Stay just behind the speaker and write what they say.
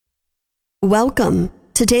Welcome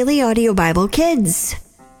to Daily Audio Bible Kids.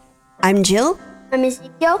 I'm Jill. I'm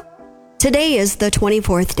Ezekiel. Today is the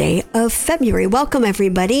 24th day of February. Welcome,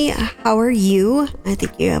 everybody. How are you? I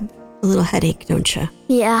think you have a little headache, don't you?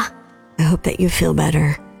 Yeah. I hope that you feel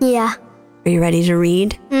better. Yeah. Are you ready to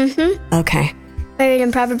read? Mm-hmm. Okay. I read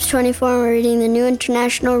in Proverbs 24, and we're reading the New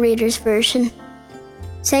International Reader's Version.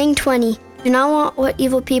 Saying 20, do not want what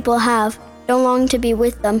evil people have, don't long to be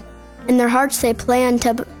with them. In their hearts they plan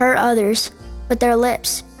to hurt others, with their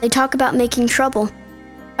lips they talk about making trouble.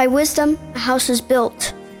 By wisdom a house is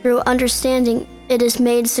built, through understanding it is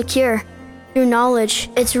made secure. Through knowledge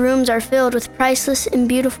its rooms are filled with priceless and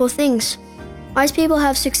beautiful things. Wise people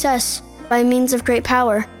have success by means of great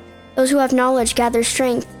power. Those who have knowledge gather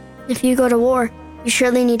strength. If you go to war, you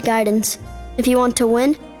surely need guidance. If you want to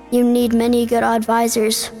win, you need many good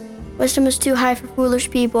advisors. Wisdom is too high for foolish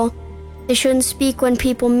people. They shouldn't speak when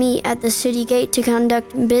people meet at the city gate to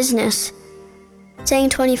conduct business.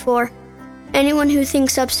 Saying 24, anyone who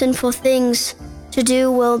thinks up sinful things to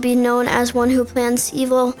do will be known as one who plans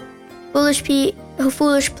evil.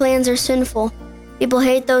 Foolish plans are sinful. People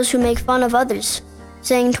hate those who make fun of others.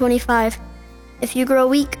 Saying 25, if you grow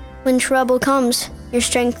weak when trouble comes, your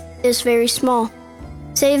strength is very small.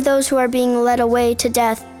 Save those who are being led away to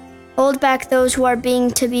death. Hold back those who are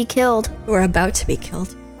being to be killed. Who are about to be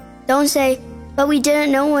killed. Don't say, but we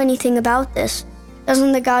didn't know anything about this.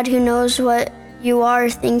 Doesn't the God who knows what you are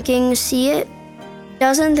thinking see it?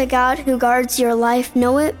 Doesn't the God who guards your life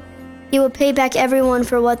know it? He will pay back everyone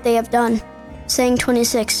for what they have done. Saying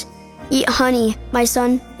 26, eat honey, my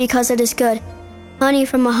son, because it is good. Honey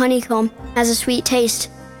from a honeycomb has a sweet taste.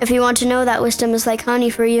 If you want to know that wisdom is like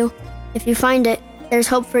honey for you, if you find it, there's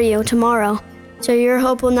hope for you tomorrow, so your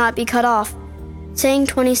hope will not be cut off. Saying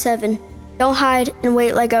 27, don't hide and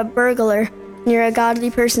wait like a burglar near a godly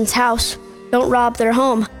person's house. Don't rob their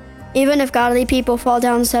home. Even if godly people fall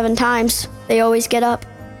down 7 times, they always get up.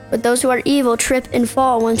 But those who are evil trip and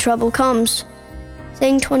fall when trouble comes.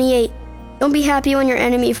 Saying 28, don't be happy when your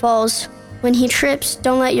enemy falls. When he trips,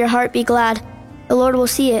 don't let your heart be glad. The Lord will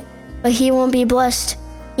see it, but he won't be blessed.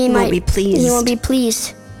 He won't be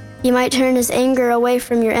pleased. He might turn his anger away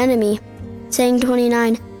from your enemy. Saying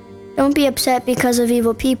 29, don't be upset because of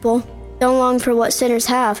evil people. Don't long for what sinners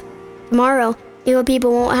have. Tomorrow, evil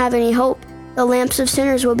people won't have any hope. The lamps of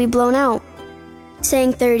sinners will be blown out.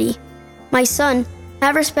 Saying 30, my son,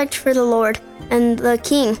 have respect for the Lord and the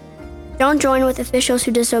king. Don't join with officials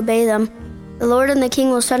who disobey them. The Lord and the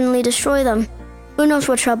king will suddenly destroy them. Who knows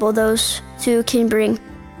what trouble those two can bring?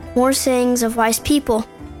 More sayings of wise people.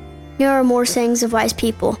 Here are more sayings of wise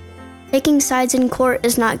people. Taking sides in court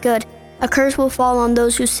is not good. A curse will fall on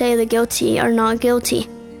those who say the guilty are not guilty.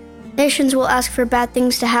 Nations will ask for bad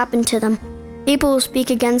things to happen to them. People will speak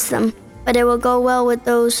against them, but it will go well with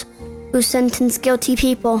those who sentence guilty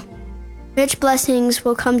people. Rich blessings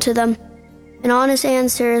will come to them. An honest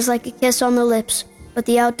answer is like a kiss on the lips, but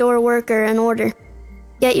the outdoor worker in order.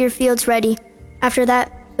 Get your fields ready. After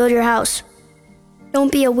that, build your house. Don't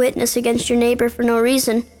be a witness against your neighbor for no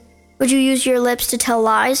reason. Would you use your lips to tell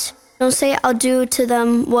lies? Don't say, I'll do to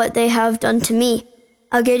them what they have done to me.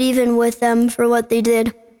 I'll get even with them for what they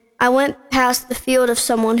did. I went past the field of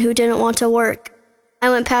someone who didn't want to work.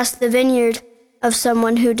 I went past the vineyard of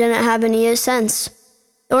someone who didn't have any sense.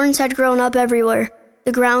 Thorns had grown up everywhere.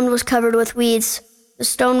 The ground was covered with weeds. The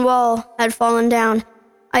stone wall had fallen down.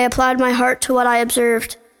 I applied my heart to what I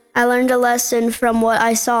observed. I learned a lesson from what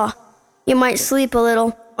I saw. You might sleep a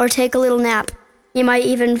little or take a little nap. You might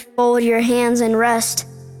even fold your hands and rest.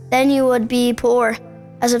 Then you would be poor.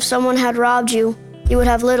 As if someone had robbed you, you would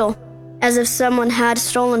have little. As if someone had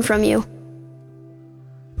stolen from you.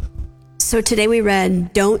 So today we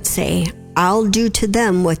read, don't say, I'll do to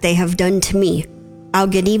them what they have done to me. I'll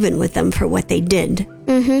get even with them for what they did.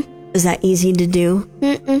 Mm-hmm. Is that easy to do?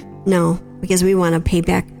 Mm-mm. No, because we want to pay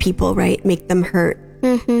back people, right? Make them hurt.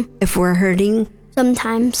 Mm-hmm. If we're hurting.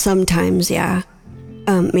 Sometimes, yeah.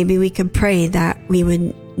 Maybe we could pray that we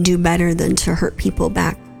would do better than to hurt people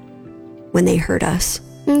back when they hurt us.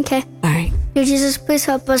 Okay. All right. Dear Jesus, please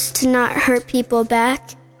help us to not hurt people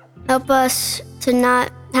back. Help us to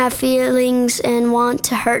not have feelings and want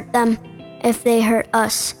to hurt them if they hurt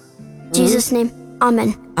us. In Jesus' name,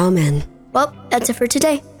 amen. Amen. Well, that's it for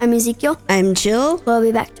today. I'm Ezekiel. I'm Jill. We'll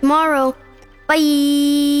be back tomorrow. Bye.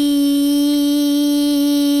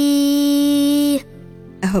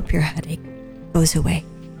 I hope your headache goes away.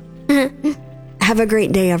 Have a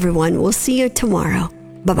great day, everyone. We'll see you tomorrow.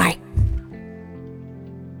 Bye-bye.